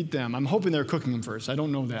to eat them. I'm hoping they're cooking them first. I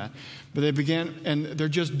don't know that. But they began, and they're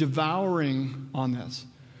just devouring on this.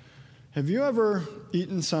 Have you ever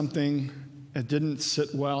eaten something that didn't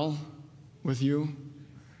sit well with you?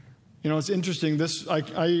 It's interesting.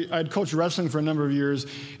 I'd coached wrestling for a number of years,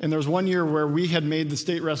 and there was one year where we had made the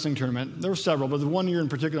state wrestling tournament. There were several, but the one year in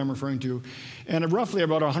particular I'm referring to, and roughly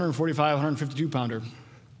about a 145, 152 pounder.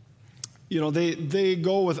 They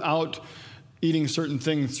go without eating certain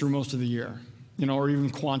things through most of the year, or even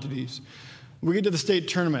quantities. We get to the state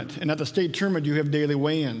tournament, and at the state tournament, you have daily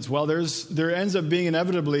weigh-ins. Well, there ends up being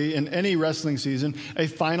inevitably, in any wrestling season, a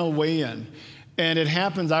final weigh-in. And it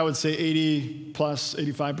happens, I would say, 80 plus,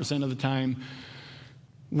 85% of the time,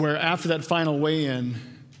 where after that final weigh-in,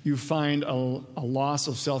 you find a loss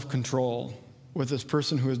of self-control with this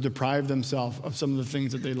person who has deprived themselves of some of the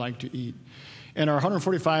things that they like to eat. And our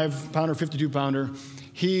 145-pounder, 52-pounder,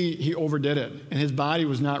 he overdid it. And his body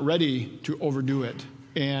was not ready to overdo it.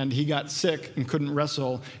 And he got sick and couldn't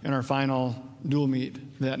wrestle in our final dual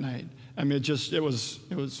meet that night. I mean, it was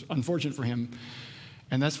unfortunate for him.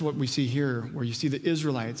 And that's what we see here, where you see the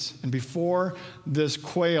Israelites. And before this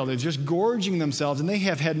quail, they're just gorging themselves, and they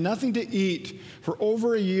have had nothing to eat for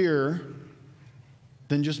over a year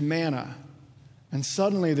than just manna. And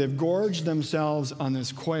suddenly they've gorged themselves on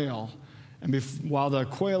this quail. And while the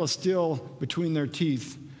quail is still between their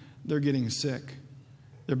teeth, they're getting sick.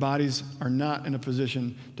 Their bodies are not in a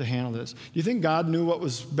position to handle this. Do you think God knew what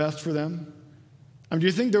was best for them? I mean, do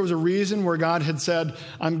you think there was a reason where God had said,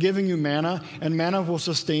 I'm giving you manna, and manna will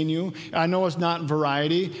sustain you? I know it's not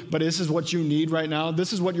variety, but this is what you need right now.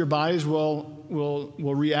 This is what your bodies will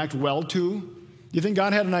react well to. Do you think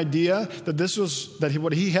God had an idea that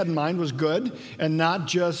what he had in mind was good and not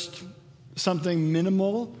just something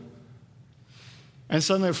minimal? And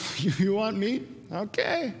suddenly, you want meat?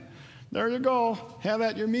 Okay, there you go. Have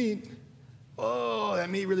at your meat. Oh, that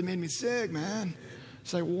meat really made me sick, man.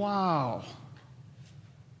 It's like, wow.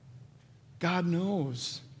 God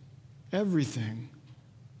knows everything.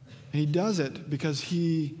 And he does it because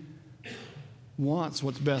he wants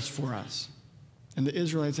what's best for us. And the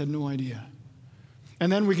Israelites had no idea.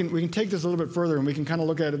 And then we can take this a little bit further, and we can kind of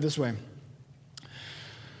look at it this way.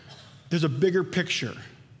 There's a bigger picture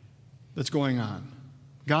that's going on.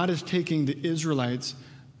 God is taking the Israelites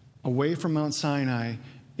away from Mount Sinai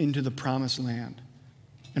into the promised land.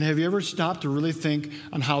 And have you ever stopped to really think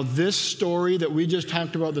on how this story that we just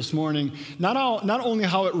talked about this morning, not only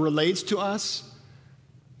how it relates to us,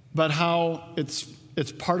 but how it's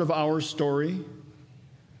part of our story?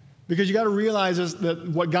 Because you got to realize that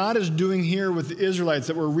what God is doing here with the Israelites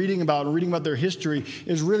that we're reading about their history,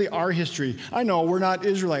 is really our history. I know we're not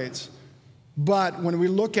Israelites. But when we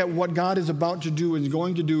look at what God is about to do and is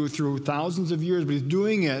going to do through thousands of years, but he's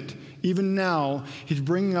doing it even now, he's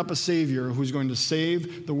bringing up a Savior who's going to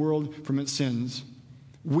save the world from its sins.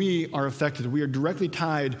 We are affected. We are directly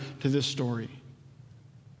tied to this story.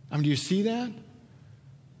 I mean, do you see that?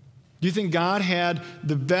 Do you think God had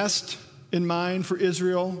the best in mind for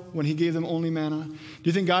Israel when he gave them only manna? Do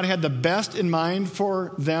you think God had the best in mind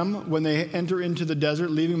for them when they enter into the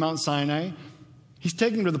desert, leaving Mount Sinai? He's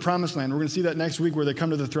taking them to the promised land. We're going to see that next week where they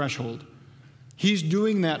come to the threshold. He's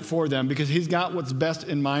doing that for them because he's got what's best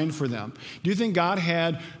in mind for them. Do you think God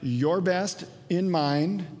had your best in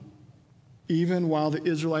mind even while the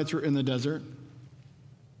Israelites were in the desert?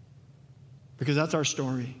 Because that's our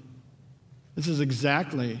story. This is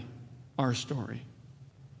exactly our story.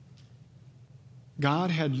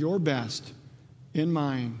 God had your best in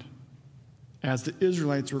mind as the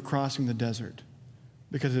Israelites were crossing the desert.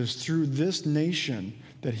 Because it's through this nation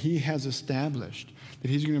that he has established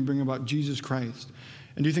that he's going to bring about Jesus Christ.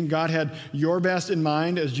 And do you think God had your best in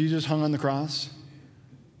mind as Jesus hung on the cross?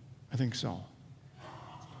 I think so.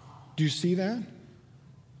 Do you see that?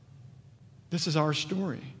 This is our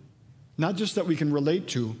story. Not just that we can relate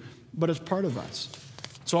to, but it's part of us.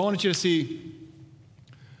 So I want you to see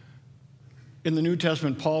in the New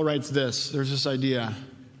Testament, Paul writes this. There's this idea.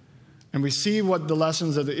 And we see what the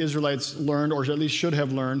lessons that the Israelites learned, or at least should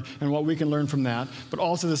have learned, and what we can learn from that, but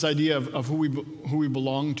also this idea of who we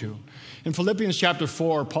belong to. In Philippians chapter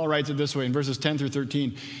 4, Paul writes it this way in verses 10 through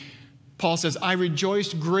 13. Paul says, I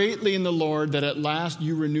rejoiced greatly in the Lord that at last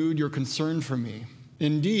you renewed your concern for me.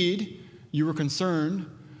 Indeed, you were concerned,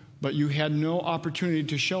 but you had no opportunity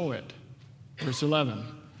to show it. Verse 11,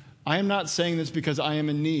 I am not saying this because I am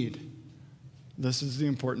in need. This is the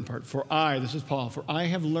important part. This is Paul, for I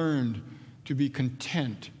have learned to be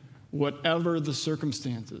content, whatever the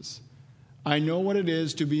circumstances. I know what it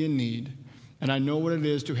is to be in need, and I know what it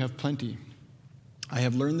is to have plenty. I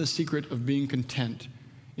have learned the secret of being content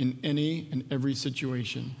in any and every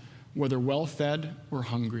situation, whether well-fed or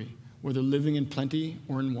hungry, whether living in plenty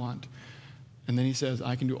or in want. And then he says,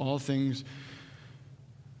 I can do all this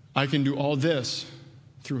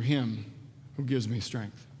through him who gives me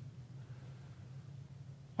strength.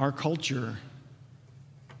 Our culture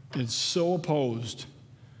is so opposed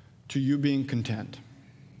to you being content.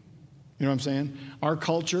 You know what I'm saying? Our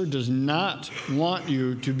culture does not want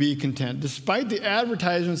you to be content. Despite the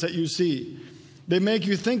advertisements that you see, they make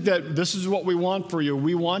you think that this is what we want for you.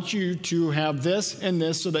 We want you to have this and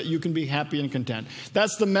this so that you can be happy and content.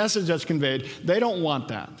 That's the message that's conveyed. They don't want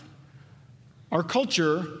that. Our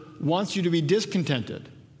culture wants you to be discontented.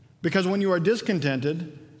 Because when you are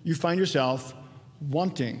discontented, you find yourself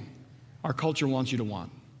wanting. Our culture wants you to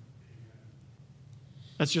want.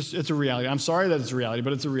 It's a reality. I'm sorry that it's a reality,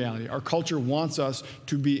 but it's a reality. Our culture wants us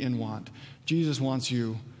to be in want. Jesus wants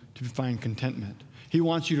you to to find contentment. He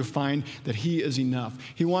wants you to find that He is enough.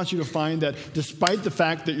 He wants you to find that despite the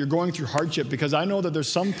fact that you're going through hardship, because I know that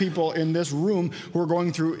there's some people in this room who are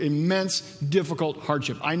going through immense, difficult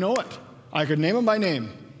hardship. I know it. I could name them by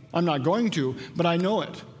name. I'm not going to, but I know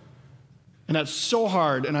it. And that's so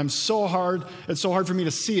hard, and it's so hard for me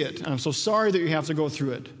to see it, and I'm so sorry that you have to go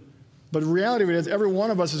through it. But the reality of it is every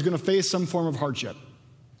one of us is going to face some form of hardship.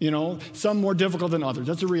 Some more difficult than others.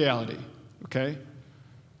 That's a reality, okay?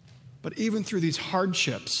 But even through these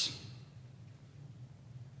hardships,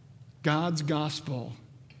 God's gospel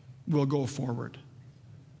will go forward.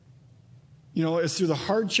 It's through the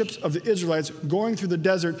hardships of the Israelites going through the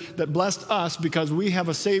desert that blessed us because we have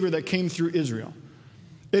a Savior that came through Israel.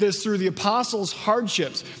 It is through the apostles'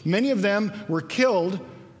 hardships. Many of them were killed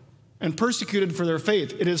and persecuted for their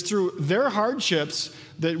faith. It is through their hardships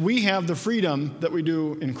that we have the freedom that we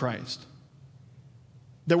do in Christ.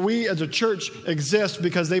 That we as a church exist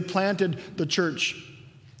because they planted the church.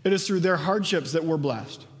 It is through their hardships that we're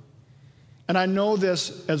blessed. And I know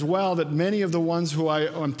this as well, that many of the ones who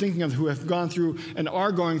I'm thinking of who have gone through and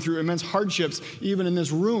are going through immense hardships, even in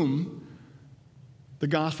this room, the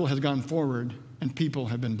gospel has gone forward and people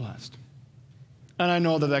have been blessed. And I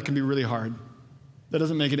know that can be really hard. That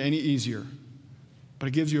doesn't make it any easier. But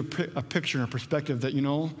it gives you a picture and a perspective that,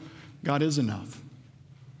 God is enough.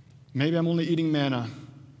 Maybe I'm only eating manna,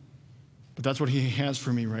 but that's what He has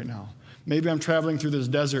for me right now. Maybe I'm traveling through this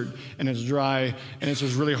desert and it's dry and it's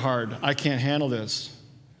just really hard. I can't handle this.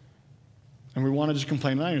 And we want to just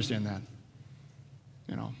complain, and I understand that.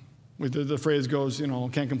 The phrase goes,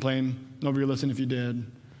 can't complain. Nobody would listen if you did.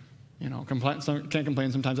 Can't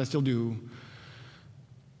complain. Sometimes I still do.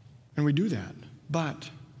 And we do that. But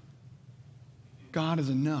God is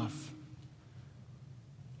enough.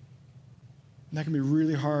 And that can be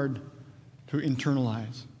really hard to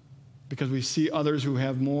internalize because we see others who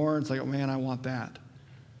have more. It's like, oh man, I want that.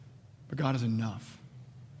 But God is enough.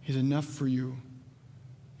 He's enough for you.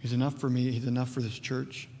 He's enough for me. He's enough for this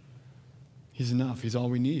church. He's enough. He's all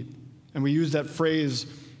we need. And we use that phrase,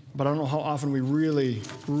 but I don't know how often we really,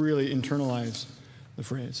 really internalize the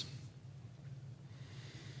phrase.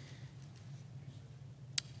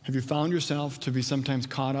 Have you found yourself to be sometimes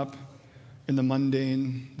caught up in the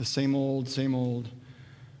mundane, the same old, and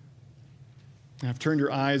have turned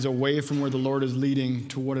your eyes away from where the Lord is leading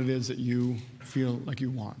to what it is that you feel like you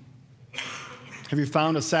want? Have you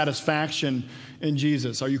found a satisfaction in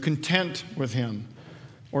Jesus? Are you content with Him?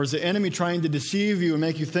 Or is the enemy trying to deceive you and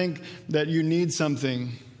make you think that you need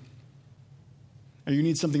something, or you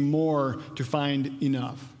need something more to find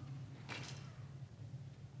enough?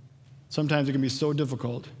 Sometimes it can be so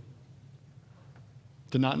difficult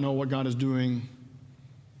to not know what God is doing,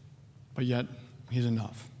 but yet He's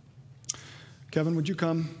enough. Kevin, would you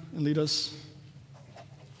come and lead us?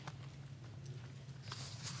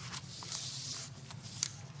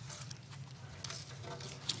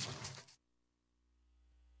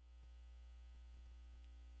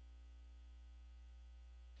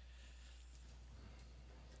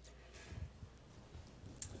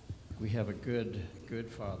 We have a good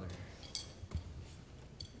Father.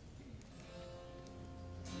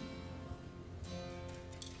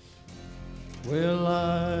 Well,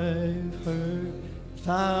 I've heard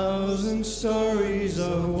 1,000 stories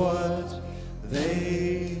of what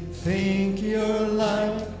they think you're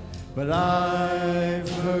like, but I've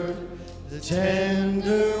heard the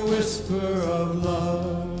tender whisper of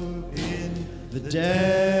love in the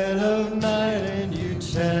dead of night, and you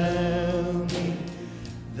tell me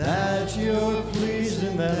that you're pleased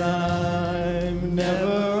and that I'm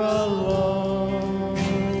never alone.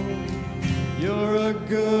 You're a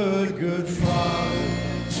good Father.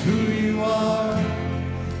 It's who you are.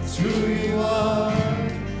 It's who you are.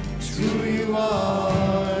 It's who you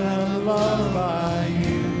are. And I'm loved by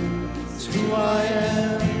you. It's who I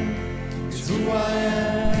am. It's who I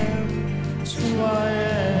am. It's who I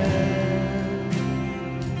am.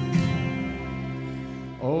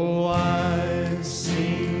 Oh, I've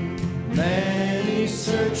seen many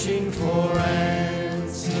searching for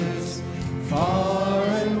answers far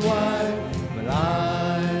and wide, but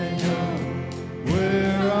I know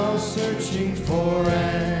we're all searching for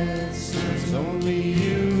answers only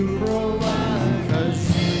you provide,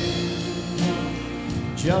 'cause you know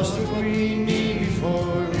just what we need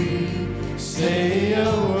before we say a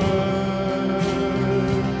word.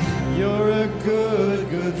 You're a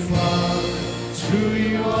good Father. It's who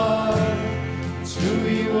you are. It's who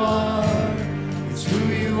you are. It's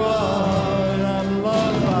who you are. And I'm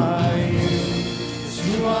loved by you. It's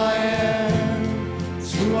who I am.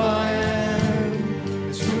 It's who I am.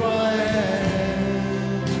 It's who I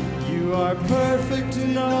am. You are perfect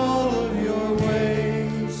in all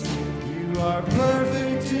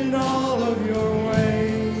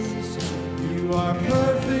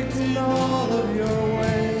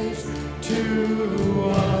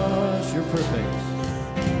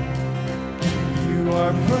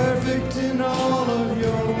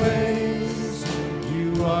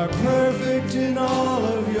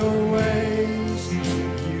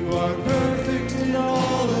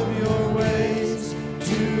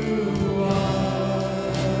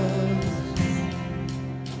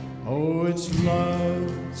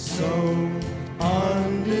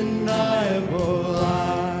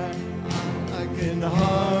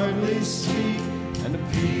is sweet and a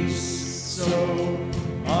peace so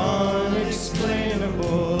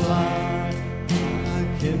unexplainable. I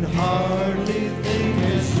can hardly think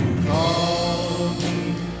as you call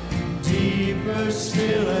me, deeper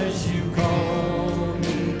still as you call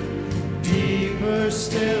me, deeper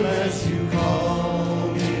still as you call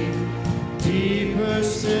me, deeper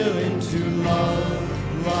still into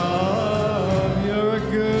love, love. You're a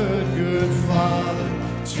good, good Father.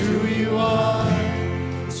 It's who you are,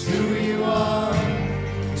 it's who you are,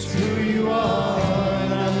 it's who you are,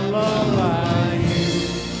 and I'm loved by you.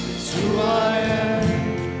 It's who I am,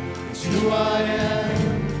 it's who I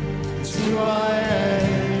am, it's who I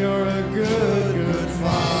am. You're a good, good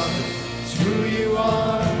Father. It's who you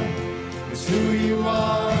are, it's who you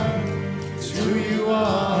are, it's who you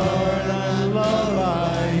are, and I'm loved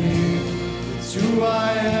by you. It's who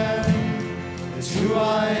I am, it's who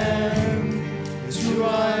I am, it's who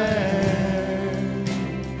I am.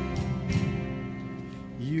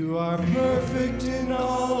 You are perfect in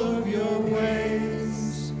all of your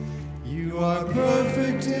ways. You are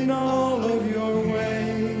perfect in all of your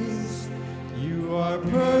ways. You are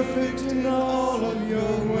perfect in all of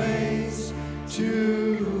your ways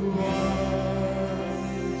to us.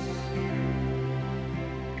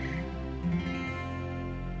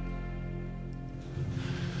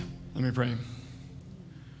 Let me pray.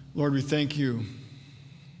 Lord, we thank you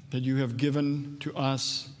that you have given to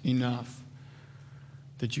us enough,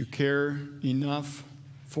 that you care enough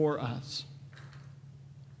for us,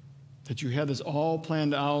 that you had this all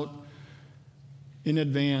planned out in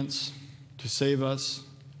advance to save us,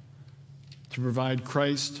 to provide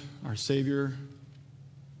Christ, our Savior,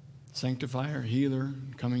 Sanctifier, Healer,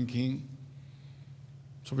 coming King.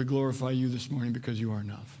 So we glorify you this morning because you are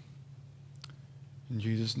enough. In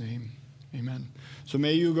Jesus' name, amen. So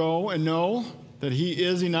may you go and know that he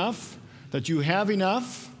is enough, that you have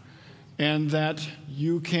enough, and that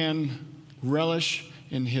you can relish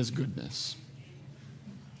in his goodness.